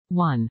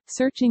1.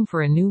 Searching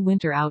for a new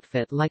winter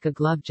outfit like a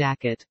glove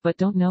jacket, but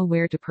don't know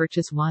where to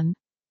purchase one?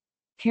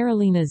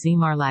 Carolina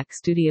Zemarlak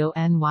Studio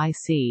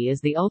NYC is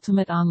the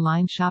ultimate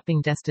online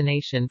shopping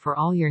destination for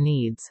all your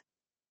needs.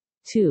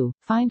 2.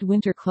 Find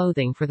winter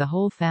clothing for the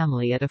whole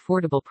family at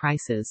affordable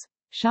prices.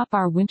 Shop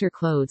our winter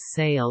clothes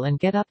sale and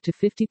get up to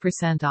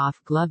 50% off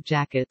glove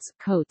jackets,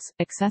 coats,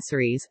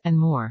 accessories, and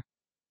more.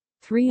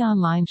 3.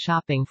 Online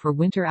shopping for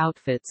winter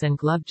outfits and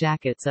glove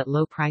jackets at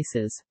low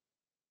prices.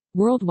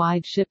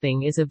 Worldwide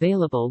shipping is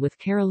available with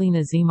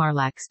Carolina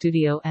Zemarlak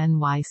Studio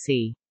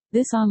NYC.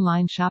 This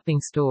online shopping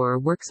store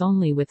works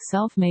only with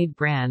self-made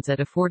brands at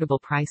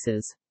affordable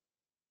prices.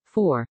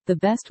 4. The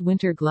best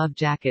winter glove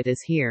jacket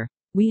is here.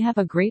 We have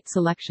a great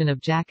selection of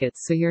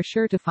jackets, so you're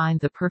sure to find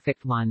the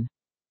perfect one.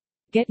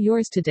 Get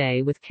yours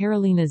today with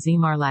Carolina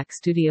Zemarlak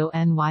Studio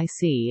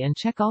NYC and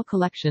check all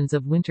collections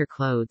of winter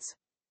clothes.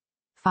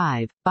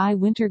 5. Buy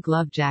winter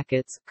glove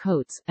jackets,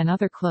 coats, and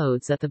other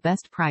clothes at the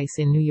best price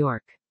in New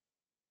York.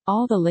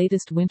 All the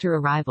latest winter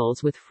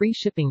arrivals with free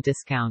shipping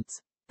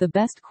discounts. The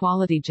best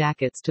quality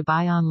jackets to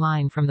buy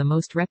online from the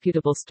most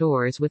reputable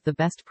stores with the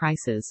best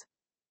prices.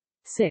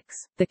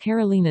 6. The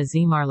Carolina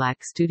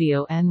Zemarlak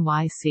Studio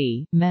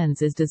NYC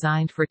men's is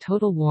designed for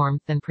total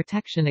warmth and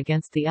protection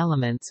against the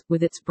elements,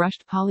 with its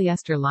brushed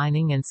polyester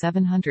lining and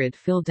 700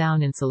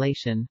 fill-down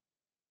insulation.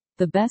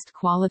 The best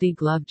quality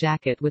glove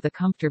jacket with a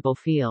comfortable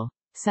feel.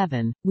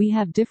 7. We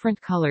have different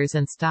colors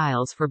and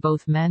styles for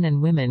both men and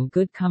women.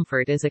 Good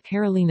Comfort is a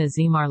Carolina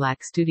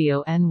Zemarlak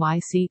Studio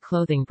NYC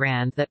clothing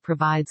brand that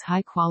provides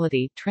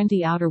high-quality,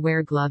 trendy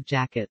outerwear glove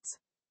jackets.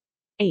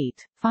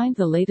 8. Find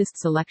the latest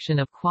selection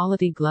of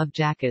quality glove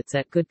jackets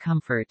at Good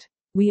Comfort.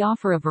 We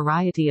offer a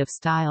variety of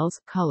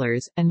styles,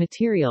 colors, and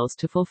materials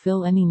to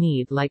fulfill any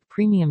need like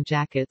premium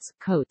jackets,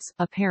 coats,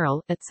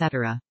 apparel,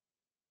 etc.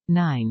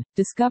 9.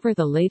 Discover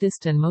the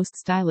latest and most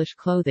stylish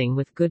clothing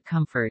with Good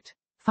Comfort.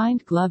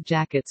 Find glove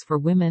jackets for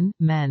women,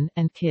 men,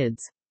 and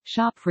kids.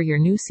 Shop for your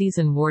new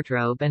season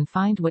wardrobe and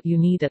find what you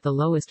need at the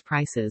lowest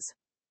prices.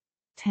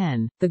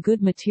 10. The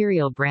Good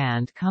Material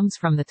brand comes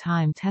from the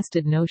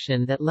time-tested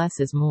notion that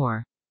less is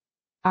more.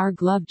 Our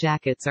glove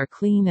jackets are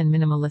clean and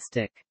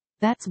minimalistic.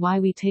 That's why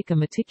we take a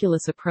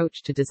meticulous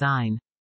approach to design.